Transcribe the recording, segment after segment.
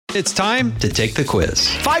It's time to take the quiz.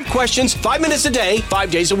 5 questions, 5 minutes a day,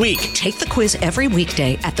 5 days a week. Take the quiz every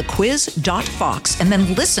weekday at thequiz.fox and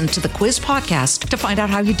then listen to the quiz podcast to find out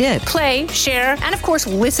how you did. Play, share, and of course,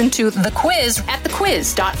 listen to the quiz at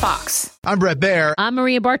thequiz.fox. I'm Brett Baer. I'm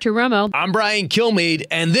Maria Bartiromo. I'm Brian Kilmeade,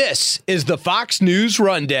 and this is the Fox News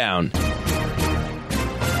Rundown.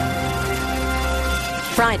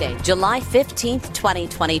 Friday, July 15th,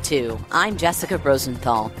 2022. I'm Jessica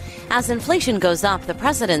Rosenthal. As inflation goes up, the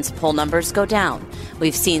president's poll numbers go down.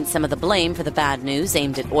 We've seen some of the blame for the bad news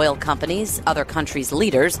aimed at oil companies, other countries'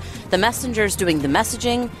 leaders, the messengers doing the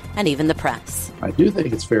messaging, and even the press. I do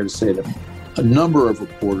think it's fair to say that a number of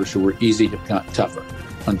reporters who were easy have gotten tougher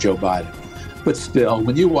on Joe Biden. But still,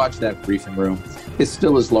 when you watch that briefing room, it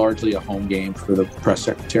still is largely a home game for the press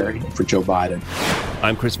secretary and for Joe Biden.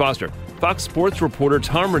 I'm Chris Foster. Fox Sports reporter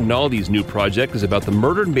Tom Rinaldi's new project is about the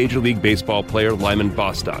murdered Major League Baseball player Lyman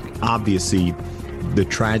Bostock. Obviously, the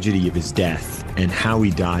tragedy of his death and how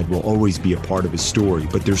he died will always be a part of his story,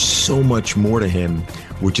 but there's so much more to him,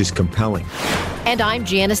 which is compelling. And I'm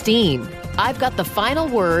Janice Dean. I've got the final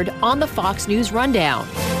word on the Fox News Rundown.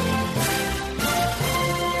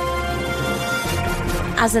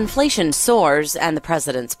 As inflation soars and the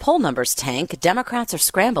president's poll numbers tank, Democrats are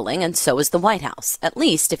scrambling, and so is the White House, at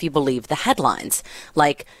least if you believe the headlines,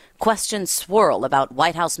 like questions swirl about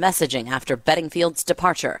White House messaging after Bedingfield's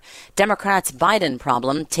departure. Democrats' Biden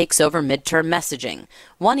problem takes over midterm messaging.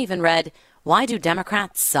 One even read, "Why do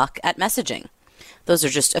Democrats suck at messaging?" Those are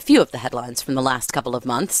just a few of the headlines from the last couple of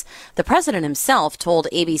months. The president himself told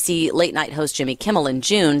ABC late-night host Jimmy Kimmel in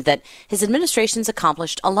June that his administration's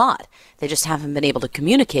accomplished a lot. They just haven't been able to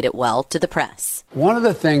communicate it well to the press. One of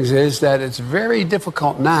the things is that it's very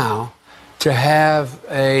difficult now to have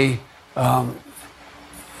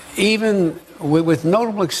even with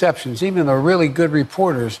notable exceptions, even the really good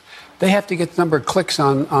reporters, they have to get the number of clicks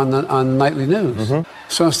on nightly news. Mm-hmm.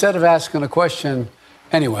 So instead of asking a question,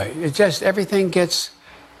 anyway, it just everything gets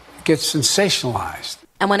sensationalized.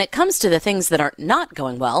 And when it comes to the things that are not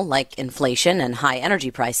going well, like inflation and high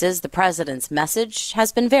energy prices, the president's message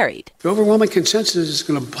has been varied. The overwhelming consensus is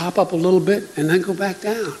going to pop up a little bit and then go back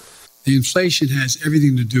down. The inflation has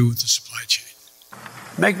everything to do with the supply chain.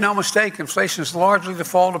 Make no mistake, inflation is largely the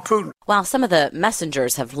fault of Putin. While some of the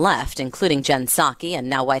messengers have left, including Jen Psaki and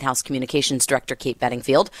now White House Communications Director Kate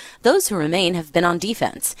Bedingfield, those who remain have been on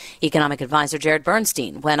defense. Economic advisor Jared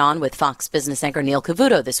Bernstein went on with Fox business anchor Neil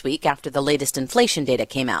Cavuto this week after the latest inflation data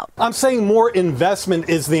came out. I'm saying more investment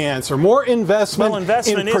is the answer. More investment, in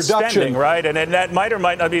production. Is spending, right? And that might or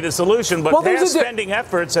might not be the solution, but past spending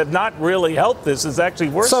efforts have not really helped this. It's actually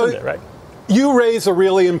worsened it, right? You raise a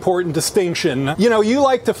really important distinction. You know, you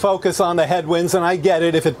like to focus on the headwinds, and I get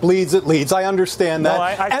it. If it bleeds, it leads. I understand that. No,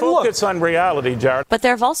 I focus on reality, Jared. But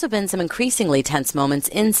there have also been some increasingly tense moments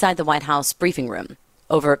inside the White House briefing room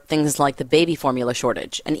over things like the baby formula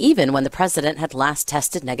shortage, and even when the president had last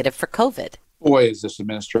tested negative for COVID. Boy, is this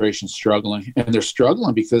administration struggling. And they're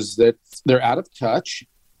struggling because they're out of touch.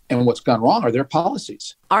 And what's gone wrong are their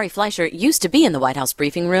policies. Ari Fleischer used to be in the White House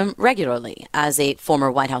briefing room regularly as a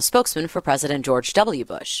former White House spokesman for President George W.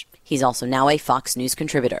 Bush. He's also now a Fox News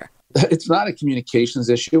contributor. It's not a communications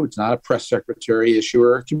issue. It's not a press secretary issue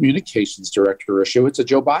or a communications director issue. It's a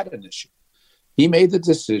Joe Biden issue. He made the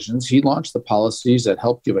decisions. He launched the policies that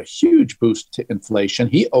helped give a huge boost to inflation.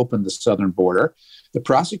 He opened the southern border. The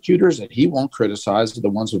prosecutors that he won't criticize are the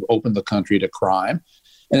ones who've opened the country to crime.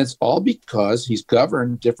 And it's all because he's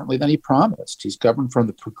governed differently than he promised. He's governed from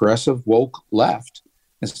the progressive woke left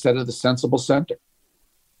instead of the sensible center.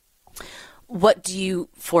 What do you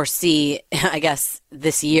foresee, I guess,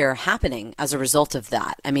 this year happening as a result of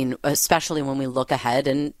that? I mean, especially when we look ahead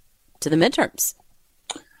and to the midterms.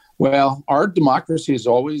 Well, our democracy has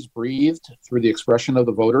always breathed through the expression of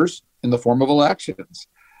the voters in the form of elections.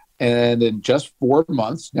 And in just 4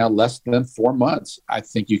 months, now less than 4 months, I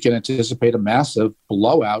think you can anticipate a massive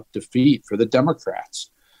blowout defeat for the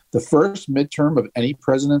Democrats. The first midterm of any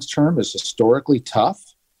president's term is historically tough.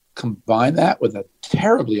 Combine that with a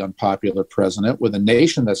terribly unpopular president, with a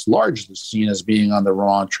nation that's largely seen as being on the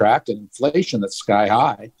wrong track, and inflation that's sky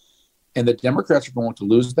high. And the Democrats are going to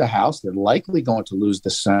lose the House. They're likely going to lose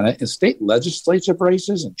the Senate. And state legislative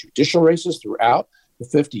races and judicial races throughout the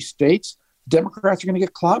 50 states, Democrats are going to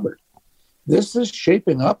get clobbered. This is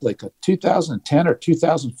shaping up like a 2010 or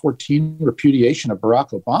 2014 repudiation of Barack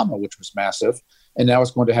Obama, which was massive. And now it's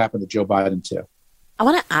going to happen to Joe Biden, too. I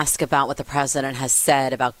want to ask about what the president has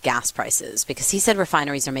said about gas prices, because he said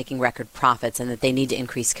refineries are making record profits and that they need to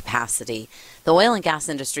increase capacity. The oil and gas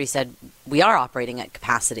industry said we are operating at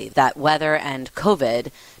capacity, that weather and COVID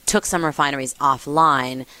took some refineries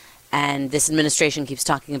offline. And this administration keeps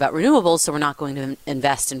talking about renewables, so we're not going to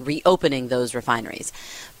invest in reopening those refineries.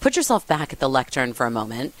 Put yourself back at the lectern for a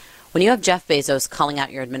moment. When you have Jeff Bezos calling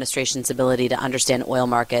out your administration's ability to understand oil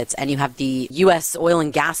markets, and you have the U.S. Oil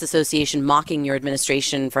and Gas Association mocking your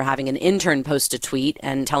administration for having an intern post a tweet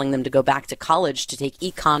and telling them to go back to college to take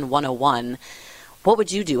Econ 101, what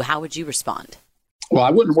would you do? How would you respond? Well, I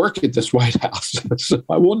wouldn't work at this White House, so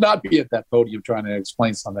I will not be at that podium trying to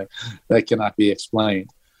explain something that cannot be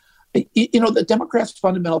explained. You know, the Democrats'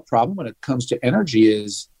 fundamental problem when it comes to energy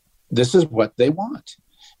is this is what they want.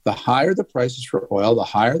 The higher the prices for oil, the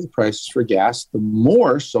higher the prices for gas, the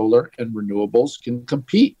more solar and renewables can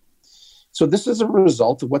compete. So this is a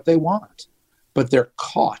result of what they want. But they're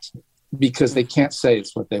caught because they can't say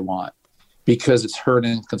it's what they want, because it's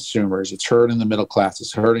hurting consumers, it's hurting the middle class,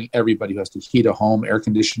 it's hurting everybody who has to heat a home, air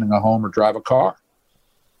conditioning a home, or drive a car.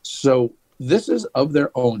 So this is of their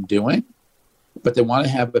own doing, but they want to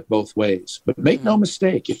have it both ways. But make no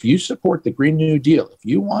mistake, if you support the Green New Deal, if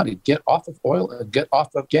you want to get off of oil and get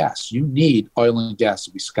off of gas, you need oil and gas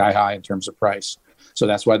to be sky high in terms of price. So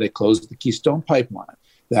that's why they closed the Keystone Pipeline.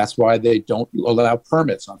 That's why they don't allow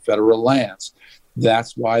permits on federal lands.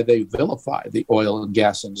 That's why they vilify the oil and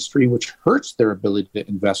gas industry, which hurts their ability to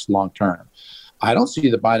invest long term. I don't see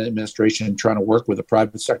the Biden administration trying to work with the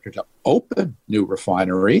private sector to open new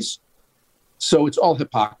refineries. So it's all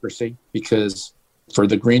hypocrisy, because for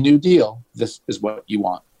the Green New Deal, this is what you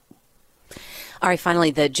want. All right,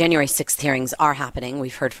 finally, the January 6th hearings are happening.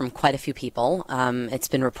 We've heard from quite a few people. It's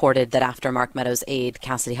been reported that after Mark Meadows' aide,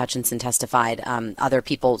 Cassidy Hutchinson, testified, other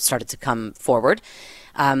people started to come forward.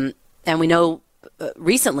 And we know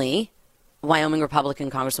recently, Wyoming Republican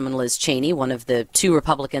Congresswoman Liz Cheney, one of the two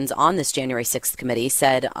Republicans on this January 6th committee,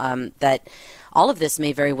 said that all of this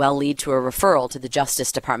may very well lead to a referral to the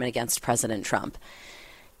Justice Department against President Trump.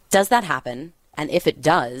 Does that happen? And if it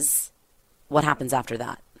does, what happens after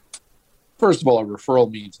that? First of all, a referral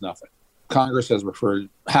means nothing. Congress has referred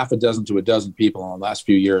half a dozen to a dozen people in the last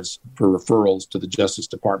few years for referrals to the Justice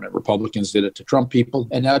Department. Republicans did it to Trump people,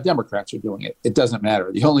 and now Democrats are doing it. It doesn't matter.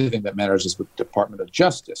 The only thing that matters is what the Department of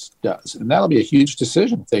Justice does. And that'll be a huge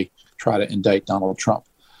decision if they try to indict Donald Trump.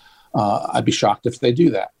 I'd be shocked if they do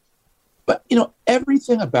that. But, you know,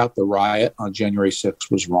 everything about the riot on January 6th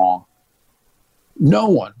was wrong. No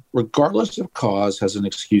one, regardless of cause, has an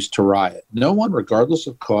excuse to riot. No one, regardless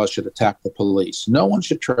of cause, should attack the police. No one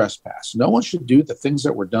should trespass. No one should do the things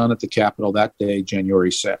that were done at the Capitol that day,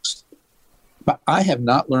 January 6th. But I have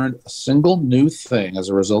not learned a single new thing as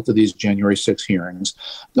a result of these January 6th hearings.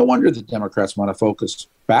 No wonder the Democrats want to focus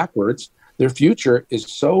backwards. Their future is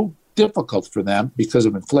so difficult for them because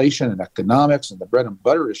of inflation and economics and the bread and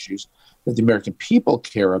butter issues that the American people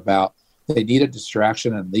care about. They need a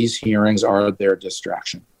distraction, and these hearings are their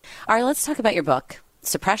distraction. All right, let's talk about your book,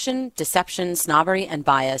 Suppression, Deception, Snobbery, and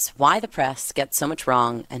Bias, Why the Press Gets So Much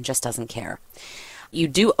Wrong and Just Doesn't Care. You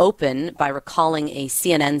do open by recalling a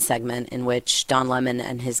CNN segment in which Don Lemon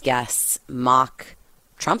and his guests mock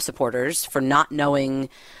Trump supporters for not knowing,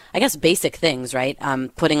 I guess, basic things, right?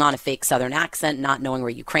 Putting on a fake Southern accent, not knowing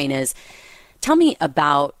where Ukraine is. Tell me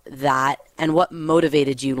about that and what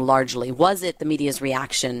motivated you largely. Was it the media's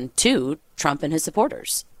reaction to Trump and his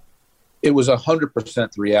supporters? It was 100%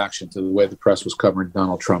 the reaction to the way the press was covering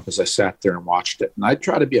Donald Trump as I sat there and watched it. And I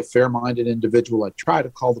try to be a fair-minded individual. I try to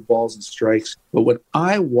call the balls and strikes. But when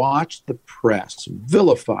I watched the press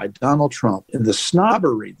vilify Donald Trump and the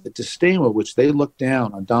snobbery, the disdain with which they looked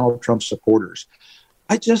down on Donald Trump's supporters,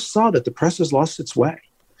 I just saw that the press has lost its way.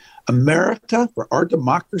 America, for our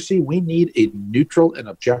democracy, we need a neutral and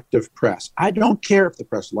objective press. I don't care if the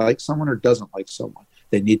press likes someone or doesn't like someone.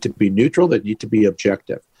 They need to be neutral. They need to be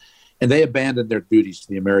objective. And they abandoned their duties to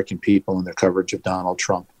the American people in their coverage of Donald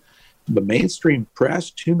Trump. The mainstream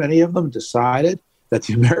press, too many of them decided that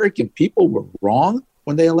the American people were wrong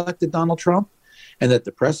when they elected Donald Trump, and that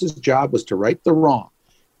the press's job was to right the wrong.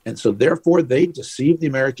 And so therefore they deceived the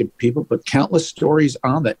American people, put countless stories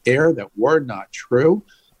on the air that were not true.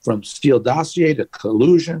 From Steele dossier to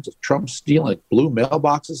collusion to Trump stealing blue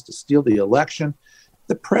mailboxes to steal the election.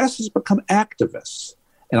 The press has become activists,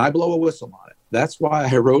 and I blow a whistle on it. That's why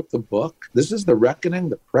I wrote the book. This is the reckoning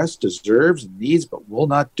the press deserves and needs, but will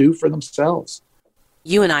not do for themselves.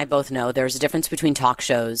 You and I both know there's a difference between talk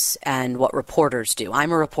shows and what reporters do.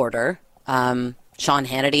 I'm a reporter. Sean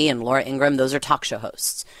Hannity and Laura Ingraham, those are talk show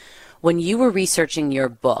hosts. When you were researching your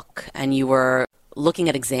book and you were looking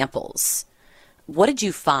at examples, what did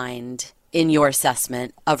you find in your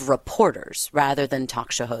assessment of reporters rather than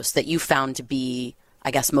talk show hosts that you found to be,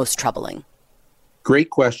 I guess, most troubling?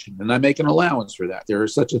 Great question. And I make an allowance for that. There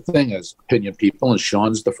is such a thing as opinion people, and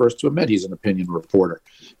Sean's the first to admit he's an opinion reporter.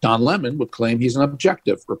 Don Lemon would claim he's an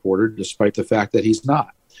objective reporter, despite the fact that he's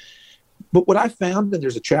not. But what I found, and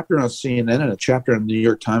there's a chapter on CNN and a chapter in the New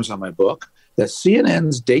York Times on my book, that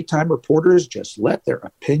CNN's daytime reporters just let their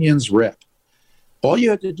opinions rip. All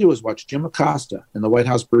you had to do is watch Jim Acosta in the White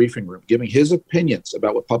House briefing room giving his opinions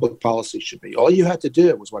about what public policy should be. All you had to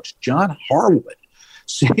do was watch John Harwood,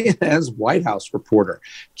 CNN's White House reporter,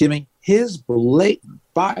 giving his blatant,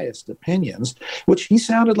 biased opinions, which he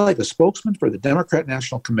sounded like a spokesman for the Democrat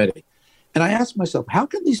National Committee. And I asked myself, how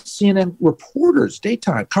can these CNN reporters,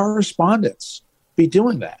 daytime correspondents, be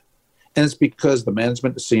doing that? And it's because the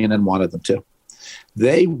management of CNN wanted them to.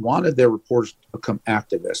 They wanted their reporters to become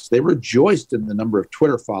activists. They rejoiced in the number of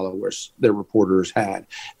Twitter followers their reporters had.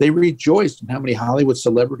 They rejoiced in how many Hollywood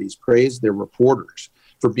celebrities praised their reporters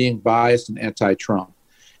for being biased and anti-Trump.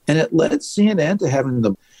 And it led CNN to having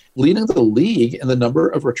them leading the league in the number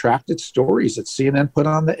of retracted stories that CNN put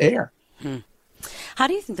on the air. How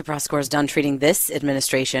do you think the press corps is done treating this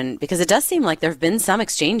administration? Because it does seem like there have been some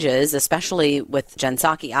exchanges, especially with Jen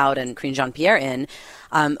Psaki out and Karine Jean-Pierre in,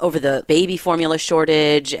 over the baby formula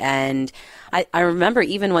shortage. And I remember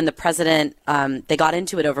even when the president, they got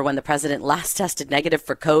into it over when the president last tested negative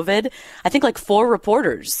for COVID. I think like 4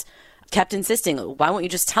 reporters kept insisting, why won't you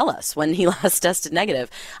just tell us when he last tested negative?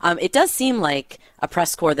 It does seem like a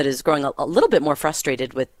press corps that is growing a little bit more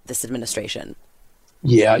frustrated with this administration.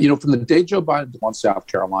 Yeah, from the day Joe Biden won South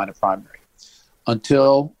Carolina primary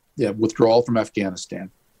until the withdrawal from Afghanistan,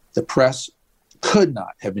 the press could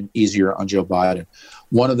not have been easier on Joe Biden.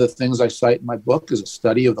 One of the things I cite in my book is a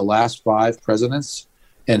study of the last 5 presidents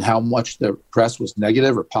and how much the press was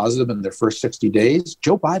negative or positive in their first 60 days.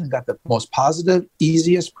 Joe Biden got the most positive,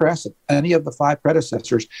 easiest press of any of the 5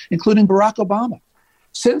 predecessors, including Barack Obama.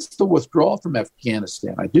 Since the withdrawal from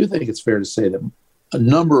Afghanistan, I do think it's fair to say that a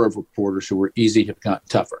number of reporters who were easy have gotten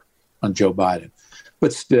tougher on Joe Biden.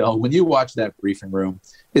 But still, when you watch that briefing room,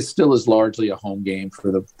 it still is largely a home game for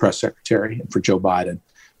the press secretary and for Joe Biden.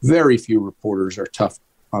 Very few reporters are tough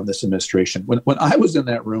on this administration. When I was in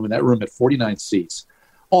that room had 49 seats,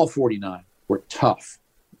 all 49 were tough,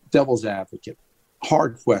 devil's advocate,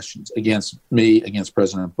 hard questions against me, against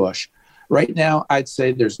President Bush. Right now, I'd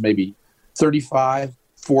say there's maybe 35,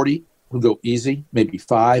 40 who go easy, maybe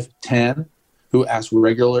 5, 10 who ask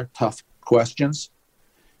regular, tough questions.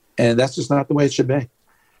 And that's just not the way it should be.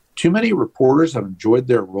 Too many reporters have enjoyed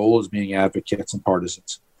their role as being advocates and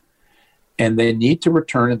partisans. And they need to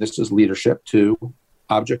return, and this is leadership, to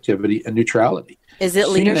objectivity and neutrality. Is it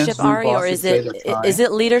leadership, Ari, or is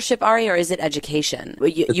it leadership, Ari, or is it education?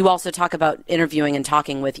 You also talk about interviewing and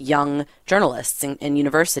talking with young journalists in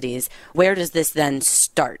universities. Where does this then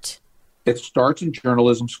start? It starts in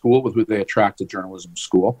journalism school with who they attract to journalism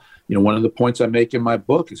school. One of the points I make in my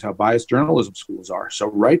book is how biased journalism schools are.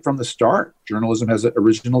 So right from the start, journalism has an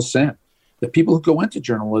original sin. The people who go into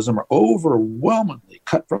journalism are overwhelmingly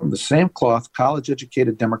cut from the same cloth,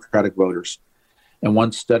 college-educated Democratic voters. And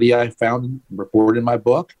one study I found and reported in my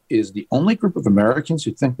book is the only group of Americans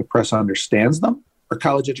who think the press understands them are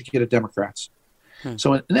college-educated Democrats.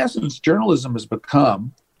 So in essence, journalism has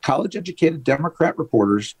become college-educated Democrat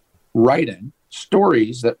reporters writing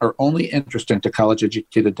stories that are only interesting to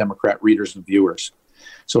college-educated Democrat readers and viewers.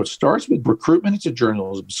 So it starts with recruitment into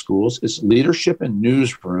journalism schools. It's leadership in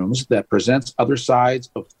newsrooms that presents other sides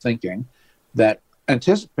of thinking, that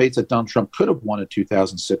anticipates that Donald Trump could have won in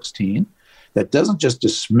 2016, that doesn't just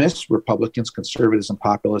dismiss Republicans, conservatives, and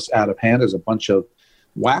populists out of hand as a bunch of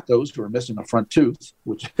wackos who are missing a front tooth,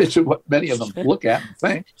 which is what many of them look at and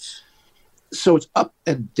think. So it's up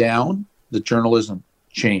and down the journalism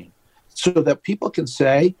chain, so that people can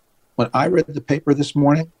say, when I read the paper this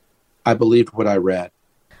morning, I believed what I read.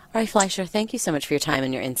 Ari Fleischer, thank you so much for your time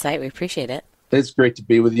and your insight. We appreciate it. It's great to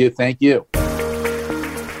be with you. Thank you.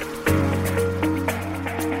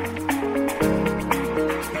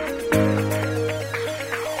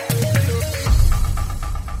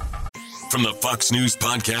 From the Fox News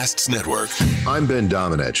Podcasts Network. I'm Ben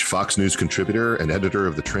Domenech, Fox News contributor and editor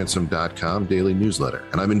of the Transom.com daily newsletter,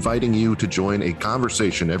 and I'm inviting you to join a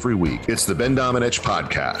conversation every week. It's the Ben Domenech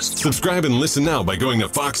Podcast. Subscribe and listen now by going to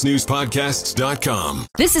foxnewspodcasts.com.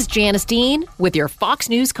 This is Janice Dean with your Fox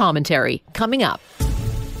News commentary. Coming up.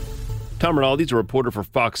 Tom Rinaldi is a reporter for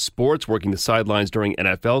Fox Sports, working the sidelines during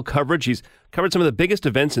NFL coverage. He's covered some of the biggest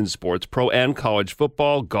events in sports, pro and college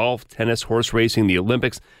football, golf, tennis, horse racing, the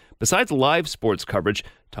Olympics. Besides live sports coverage,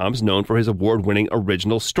 Tom's known for his award-winning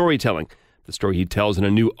original storytelling. The story he tells in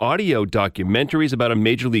a new audio documentary is about a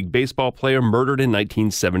Major League Baseball player murdered in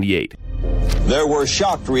 1978. There were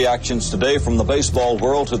shocked reactions today from the baseball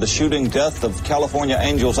world to the shooting death of California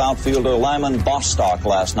Angels outfielder Lyman Bostock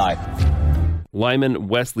last night. Lyman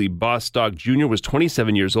Wesley Bostock Jr. was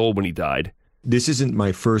 27 years old when he died. This isn't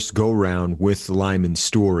my first go-round with Lyman's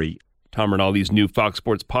story. Tom Rinaldi's new Fox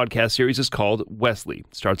Sports podcast series is called Wesley.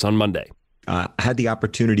 It starts on Monday. I had the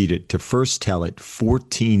opportunity to first tell it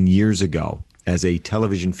 14 years ago as a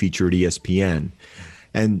television feature at ESPN.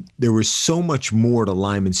 And there was so much more to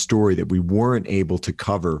Lyman's story that we weren't able to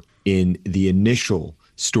cover in the initial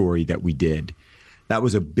story that we did. That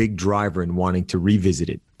was a big driver in wanting to revisit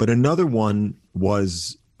it. But another one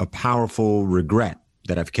was a powerful regret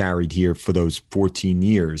that I've carried here for those 14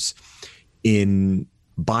 years in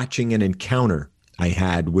botching an encounter I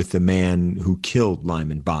had with the man who killed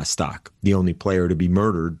Lyman Bostock, the only player to be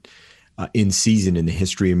murdered in season in the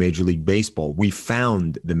history of Major League Baseball. We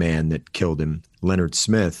found the man that killed him, Leonard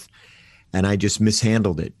Smith, and I just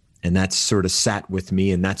mishandled it. And that's sort of sat with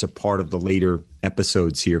me, and that's a part of the later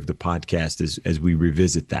episodes here of the podcast as we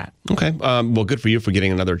revisit that. Okay. Well, good for you for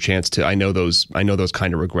getting another chance to. I know those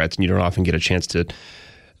kind of regrets, and you don't often get a chance to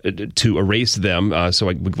erase them. So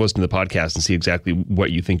I would listen to the podcast and see exactly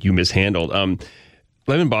what you think you mishandled.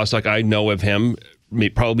 Lyman Bostock, I know of him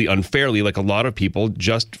probably unfairly, like a lot of people,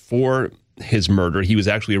 just for his murder. He was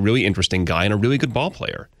actually a really interesting guy and a really good ball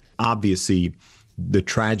player. Obviously, the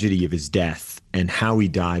tragedy of his death and how he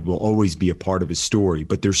died will always be a part of his story,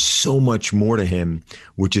 but there's so much more to him,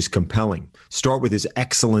 which is compelling. Start with his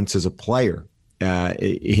excellence as a player,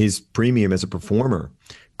 his premium as a performer,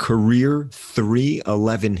 career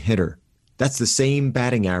 .311 hitter. That's the same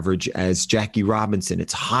batting average as Jackie Robinson.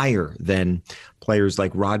 It's higher than players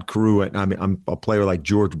like Rod Carew. I'm a player like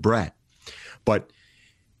George Brett. But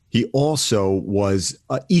he also was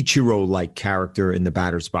an Ichiro-like character in the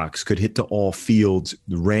batter's box, could hit to all fields,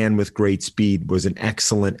 ran with great speed, was an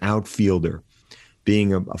excellent outfielder,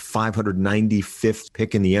 being a 595th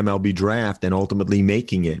pick in the MLB draft and ultimately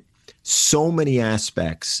making it. So many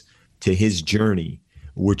aspects to his journey,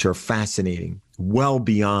 which are fascinating, well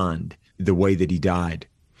beyond the way that he died.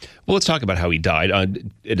 Well, let's talk about how he died.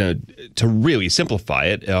 To really simplify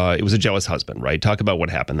it, it was a jealous husband, right? Talk about what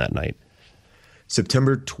happened that night.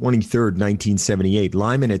 September 23rd, 1978,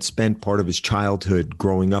 Lyman had spent part of his childhood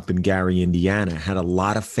growing up in Gary, Indiana, had a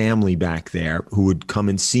lot of family back there who would come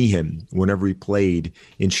and see him whenever he played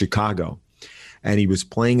in Chicago. And he was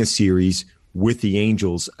playing a series with the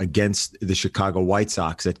Angels against the Chicago White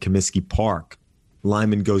Sox at Comiskey Park.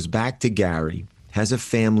 Lyman goes back to Gary, has a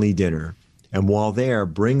family dinner, and while there,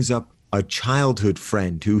 brings up a childhood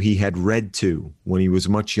friend who he had read to when he was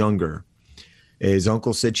much younger. His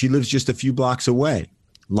uncle said she lives just a few blocks away.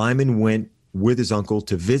 Lyman went with his uncle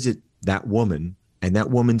to visit that woman, and that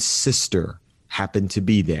woman's sister happened to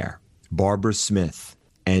be there, Barbara Smith,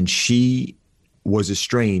 and she was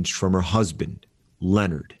estranged from her husband,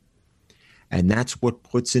 Leonard. And that's what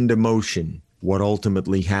puts into motion what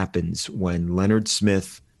ultimately happens when Leonard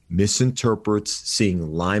Smith misinterprets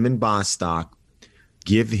seeing Lyman Bostock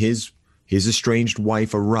give his estranged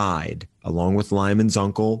wife a ride along with Lyman's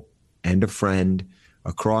uncle and a friend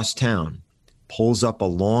across town, pulls up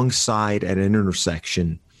alongside at an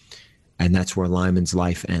intersection, and that's where Lyman's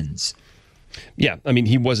life ends. Yeah, I mean,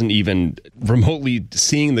 he wasn't even remotely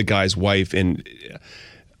seeing the guy's wife in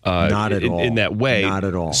not at all in that way. Not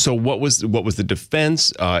at all. So what was the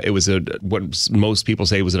defense? It was what most people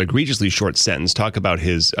say was an egregiously short sentence. Talk about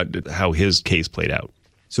how his case played out.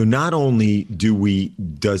 So not only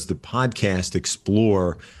does the podcast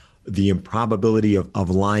explore the improbability of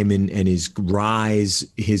Lyman and his rise,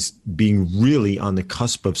 his being really on the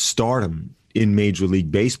cusp of stardom in Major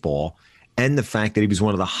League Baseball, and the fact that he was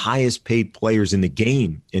one of the highest paid players in the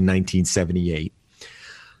game in 1978.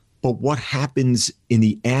 But what happens in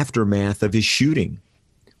the aftermath of his shooting,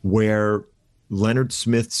 where Leonard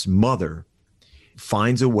Smith's mother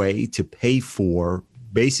finds a way to pay for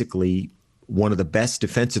basically one of the best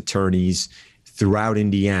defense attorneys throughout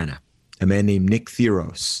Indiana, a man named Nick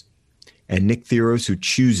Theros. And Nick Theros, who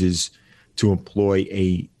chooses to employ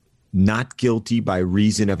a not guilty by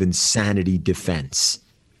reason of insanity defense.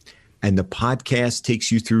 And the podcast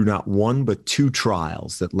takes you through not one, but two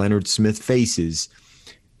trials that Leonard Smith faces,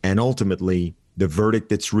 and ultimately the verdict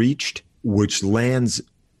that's reached, which lands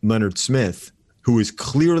Leonard Smith, who is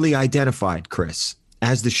clearly identified, Chris,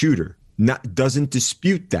 as the shooter, doesn't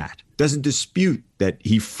dispute that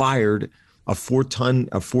he fired a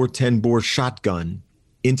 410 bore shotgun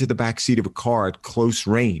into the backseat of a car at close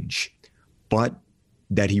range, but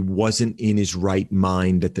that he wasn't in his right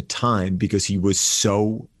mind at the time because he was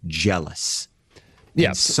so jealous. Yeah.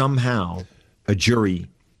 And somehow a jury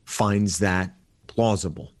finds that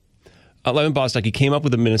plausible. Lyman Bostock, he came up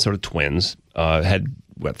with the Minnesota Twins, had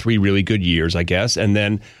 3 really good years, I guess, and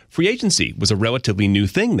then free agency was a relatively new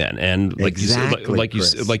thing then. And like you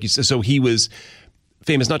said, so he was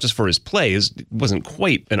famous not just for his play. He wasn't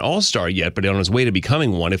quite an all-star yet, but on his way to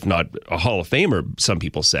becoming one, if not a Hall of Famer, some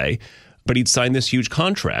people say. But he'd signed this huge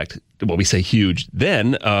contract. Well, we say huge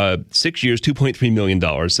then. 6 years, $2.3 million.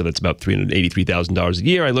 So that's about $383,000 a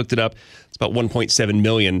year. I looked it up. It's about $1.7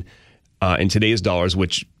 million in today's dollars,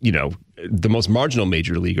 which, the most marginal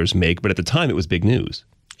major leaguers make. But at the time, it was big news.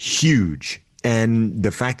 Huge. And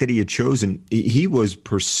the fact that he was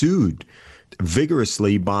pursued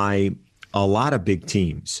vigorously by a lot of big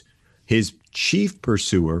teams. His chief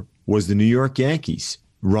pursuer was the New York Yankees,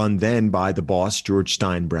 run then by the boss, George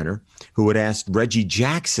Steinbrenner, who had asked Reggie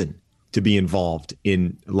Jackson to be involved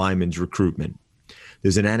in Lyman's recruitment.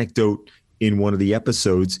 There's an anecdote in one of the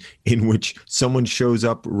episodes in which someone shows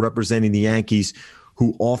up representing the Yankees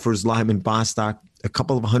who offers Lyman Bostock a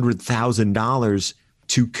couple of $100,000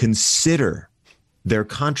 to consider their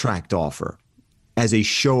contract offer as a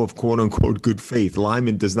show of quote unquote good faith.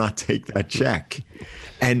 Lyman does not take that check.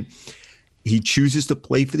 And he chooses to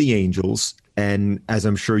play for the Angels. And as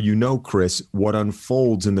I'm sure you know, Chris, what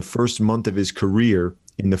unfolds in the first month of his career,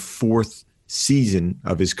 in the 4th season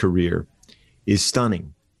of his career, is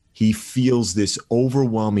stunning. He feels this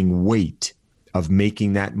overwhelming weight of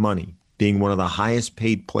making that money, being one of the highest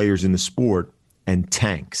paid players in the sport, and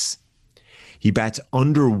tanks. He bats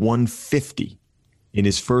under 150 in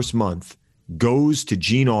his first month, goes to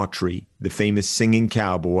Gene Autry, the famous singing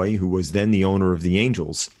cowboy who was then the owner of the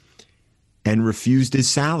Angels, and refused his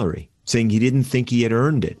salary, saying he didn't think he had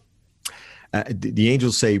earned it. The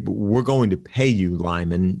Angels say, we're going to pay you,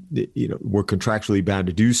 Lyman. We're contractually bound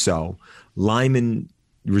to do so. Lyman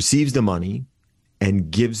receives the money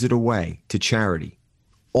and gives it away to charity,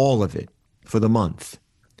 all of it for the month,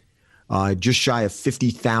 just shy of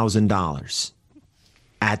 $50,000.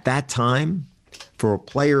 At that time, for a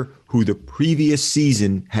player who the previous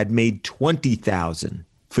season had made $20,000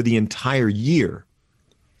 for the entire year,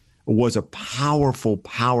 was a powerful,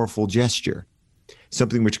 powerful gesture,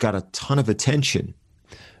 something which got a ton of attention.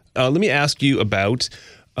 Let me ask you about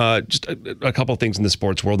just a couple of things in the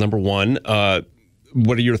sports world. Number one,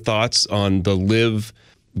 what are your thoughts on the LIV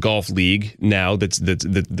Golf League now that's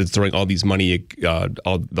throwing all these money,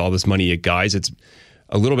 all this money at guys? It's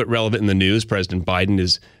a little bit relevant in the news. President Biden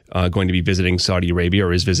is going to be visiting Saudi Arabia,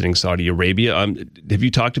 or is visiting Saudi Arabia. Have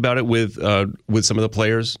you talked about it with some of the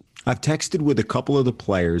players? I've texted with a couple of the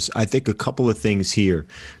players. I think a couple of things here,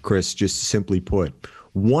 Chris, just simply put.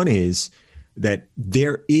 One is that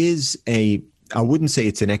there is I wouldn't say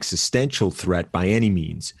it's an existential threat by any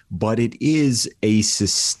means, but it is a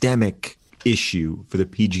systemic issue for the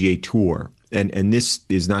PGA Tour. And this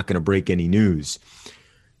is not going to break any news.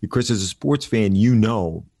 Chris, as a sports fan, you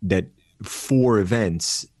know that 4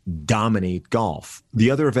 events dominate golf. The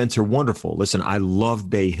other events are wonderful. Listen, I love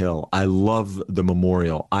Bay Hill. I love the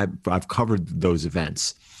Memorial. I've covered those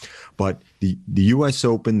events. But the U.S.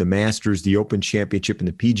 Open, the Masters, the Open Championship, and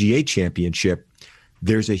the PGA Championship,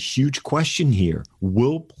 there's a huge question here.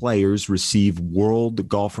 Will players receive world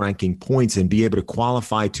golf ranking points and be able to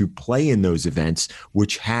qualify to play in those events,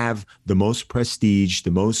 which have the most prestige, the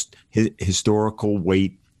most historical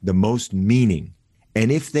weight, the most meaning?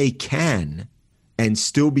 And if they can, and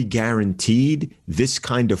still be guaranteed this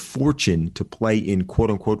kind of fortune to play in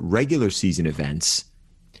quote-unquote regular season events,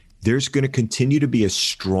 there's going to continue to be a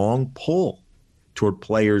strong pull toward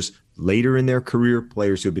players later in their career,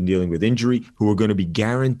 players who have been dealing with injury, who are going to be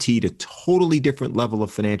guaranteed a totally different level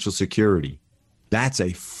of financial security. That's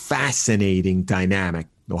a fascinating dynamic.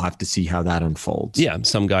 We'll have to see how that unfolds. Yeah,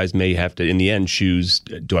 some guys may have to, in the end, choose,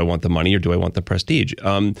 do I want the money or do I want the prestige?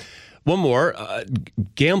 One more,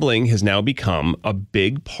 gambling has now become a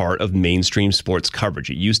big part of mainstream sports coverage.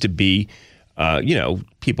 It used to be,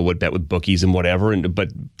 people would bet with bookies and whatever, but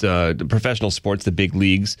the professional sports, the big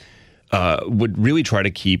leagues, would really try to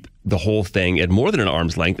keep the whole thing at more than an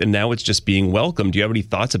arm's length, and now it's just being welcomed. Do you have any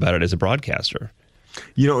thoughts about it as a broadcaster?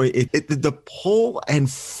 The pull and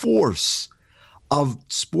force of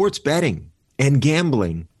sports betting and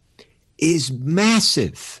gambling is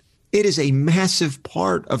massive. It is a massive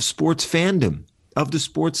part of sports fandom, of the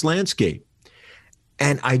sports landscape.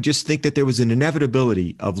 And I just think that there was an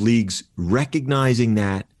inevitability of leagues recognizing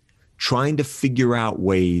that, trying to figure out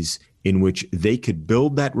ways in which they could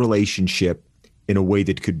build that relationship in a way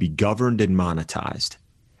that could be governed and monetized.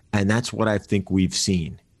 And that's what I think we've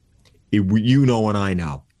seen. You know and I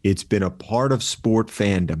know. It's been a part of sport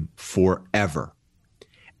fandom forever.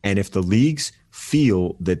 And if the leagues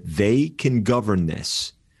feel that they can govern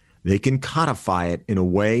this, they can codify it in a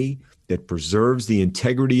way that preserves the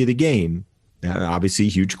integrity of the game, obviously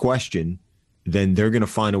huge question, then they're going to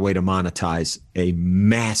find a way to monetize a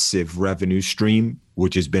massive revenue stream,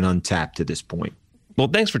 which has been untapped to this point. Well,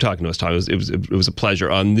 thanks for talking to us, Tom. It was a pleasure.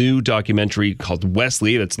 A new documentary called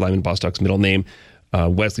Wesley, that's Lyman Bostock's middle name.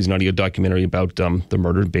 Wesley's an audio documentary about the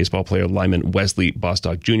murdered baseball player Lyman Wesley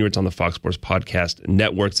Bostock Jr. It's on the Fox Sports Podcast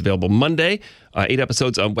Network. It's available Monday. 8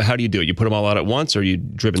 episodes. How do you do it? You put them all out at once, or you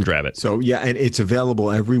drib and drab it? So, yeah, and it's available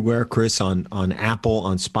everywhere, Chris, on Apple,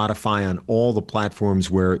 on Spotify, on all the platforms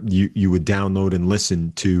where you would download and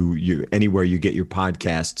listen to anywhere you get your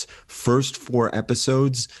podcasts. First 4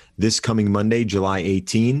 episodes this coming Monday, July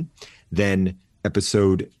 18. Then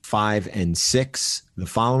episode 5 and 6 the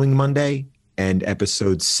following Monday, and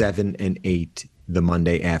episodes 7 and 8 the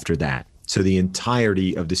Monday after that. So the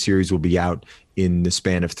entirety of the series will be out in the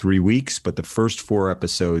span of 3 weeks, but the first 4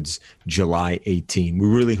 episodes, July 18. We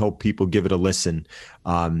really hope people give it a listen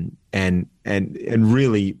and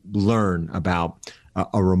really learn about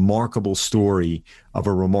a remarkable story of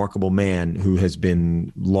a remarkable man who has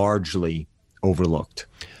been largely overlooked.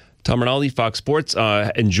 Tom Rinaldi, Fox Sports.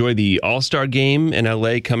 Enjoy the All-Star game in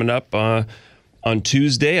LA coming up on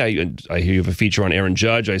Tuesday. I hear you have a feature on Aaron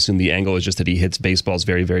Judge. I assume the angle is just that he hits baseballs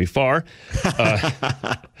very, very far.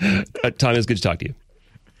 Tom, it's good to talk to you.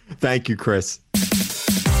 Thank you, Chris.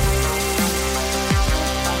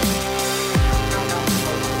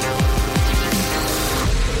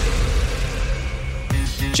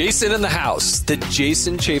 Jason in the House, the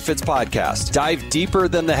Jason Chaffetz Podcast. Dive deeper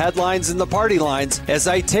than the headlines and the party lines as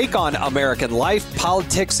I take on American life,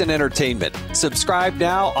 politics, and entertainment. Subscribe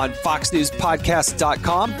now on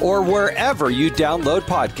foxnewspodcast.com or wherever you download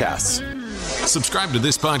podcasts. Subscribe to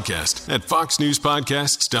this podcast at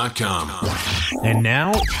foxnewspodcasts.com. And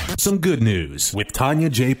now, some good news with Tanya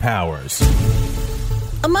J. Powers.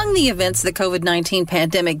 Among the events the COVID-19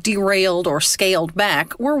 pandemic derailed or scaled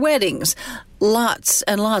back were weddings. Lots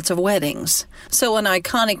and lots of weddings. So an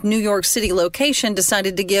iconic New York City location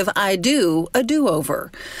decided to give I Do a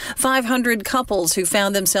do-over. 500 couples who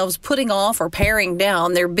found themselves putting off or paring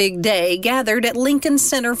down their big day gathered at Lincoln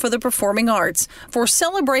Center for the Performing Arts for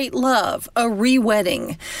Celebrate Love, a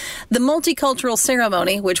re-wedding. The multicultural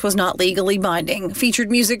ceremony, which was not legally binding,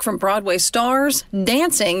 featured music from Broadway stars,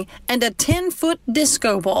 dancing, and a 10-foot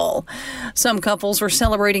disco ball. Some couples were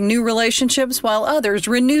celebrating new relationships while others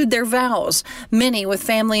renewed their vows. Many with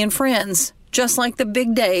family and friends, just like the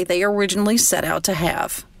big day they originally set out to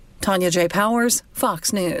have. Tanya J. Powers,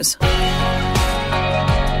 Fox News.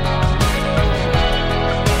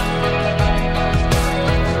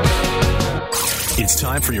 It's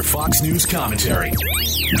time for your Fox News commentary.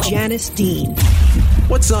 Janice Dean.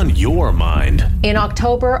 What's on your mind? In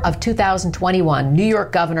October of 2021, New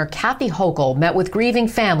York Governor Kathy Hochul met with grieving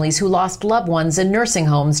families who lost loved ones in nursing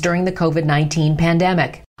homes during the COVID-19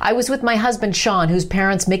 pandemic. I was with my husband, Sean, whose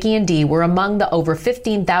parents, Mickey and Dee, were among the over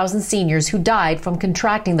 15,000 seniors who died from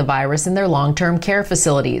contracting the virus in their long-term care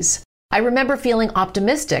facilities. I remember feeling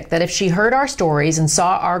optimistic that if she heard our stories and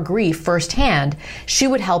saw our grief firsthand, she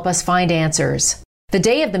would help us find answers. The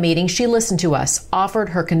day of the meeting, she listened to us, offered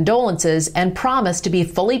her condolences, and promised to be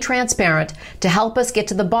fully transparent to help us get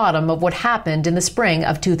to the bottom of what happened in the spring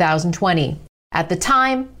of 2020. At the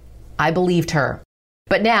time, I believed her.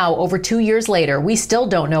 But now, over 2 years later, we still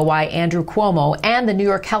don't know why Andrew Cuomo and the New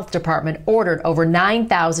York Health Department ordered over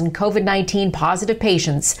 9,000 COVID-19 positive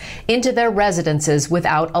patients into their residences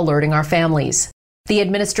without alerting our families. The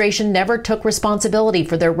administration never took responsibility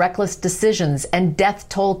for their reckless decisions and death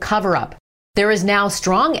toll cover-up. There is now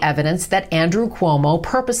strong evidence that Andrew Cuomo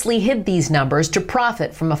purposely hid these numbers to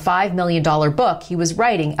profit from a $5 million book he was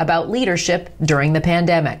writing about leadership during the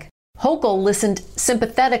pandemic. Hochul listened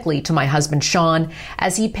sympathetically to my husband, Sean,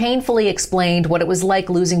 as he painfully explained what it was like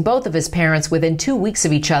losing both of his parents within 2 weeks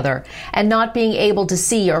of each other and not being able to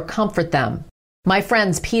see or comfort them. My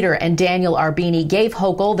friends Peter and Daniel Arbini gave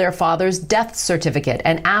Hochul their father's death certificate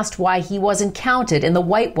and asked why he wasn't counted in the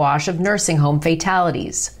whitewash of nursing home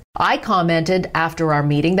fatalities. I commented after our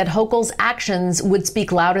meeting that Hochul's actions would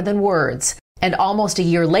speak louder than words. And almost a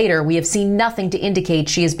year later, we have seen nothing to indicate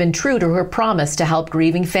she has been true to her promise to help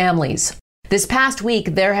grieving families. This past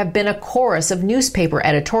week, there have been a chorus of newspaper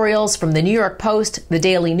editorials from the New York Post, the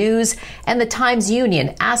Daily News, and the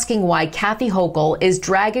Times-Union asking why Kathy Hochul is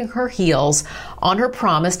dragging her heels on her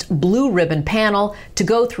promised blue ribbon panel to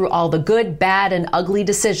go through all the good, bad, and ugly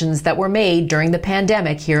decisions that were made during the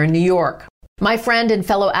pandemic here in New York. My friend and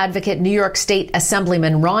fellow advocate New York State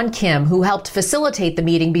Assemblyman Ron Kim, who helped facilitate the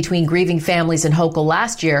meeting between grieving families and Hochul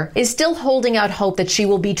last year, is still holding out hope that she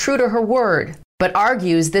will be true to her word, but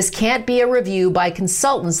argues this can't be a review by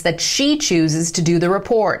consultants that she chooses to do the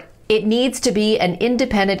report. It needs to be an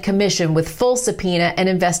independent commission with full subpoena and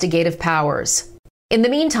investigative powers. In the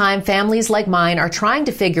meantime, families like mine are trying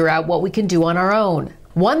to figure out what we can do on our own.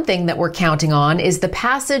 One thing that we're counting on is the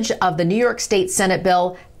passage of the New York State Senate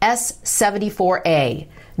Bill S-74A,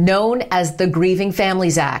 known as the Grieving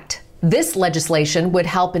Families Act. This legislation would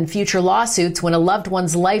help in future lawsuits when a loved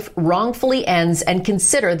one's life wrongfully ends and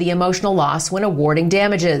consider the emotional loss when awarding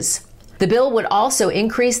damages. The bill would also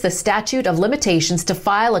increase the statute of limitations to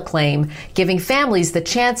file a claim, giving families the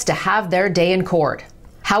chance to have their day in court.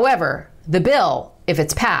 However, the bill, if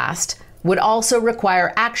it's passed, would also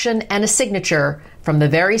require action and a signature from the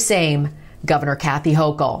very same Governor Kathy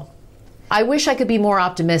Hochul. I wish I could be more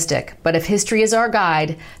optimistic, but if history is our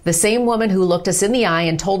guide, the same woman who looked us in the eye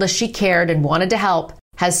and told us she cared and wanted to help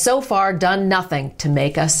has so far done nothing to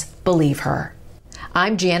make us believe her.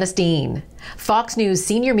 I'm Janice Dean, Fox News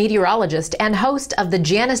senior meteorologist and host of the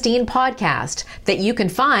Janice Dean podcast that you can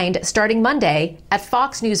find starting Monday at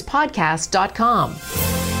foxnewspodcast.com.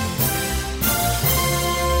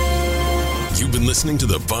 You've been listening to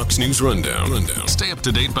the Fox News Rundown. Stay up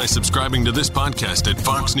to date by subscribing to this podcast at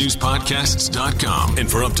foxnewspodcasts.com. And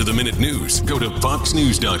for up-to-the-minute news, go to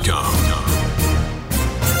foxnews.com.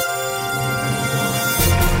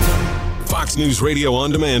 Fox News Radio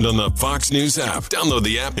on demand on the Fox News app. Download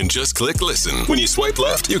the app and just click listen. When you swipe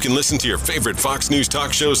left, you can listen to your favorite Fox News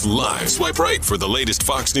talk shows live. Swipe right for the latest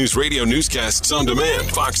Fox News Radio newscasts on demand.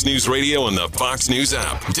 Fox News Radio on the Fox News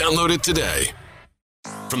app. Download it today.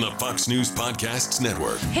 From the Fox News Podcasts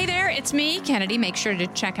Network. Hey there, it's me, Kennedy. Make sure to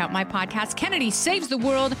check out my podcast, Kennedy Saves the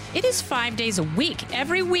World. It is 5 days a week,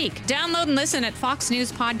 every week. Download and listen at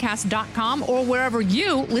foxnewspodcast.com or wherever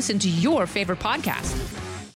you listen to your favorite podcast.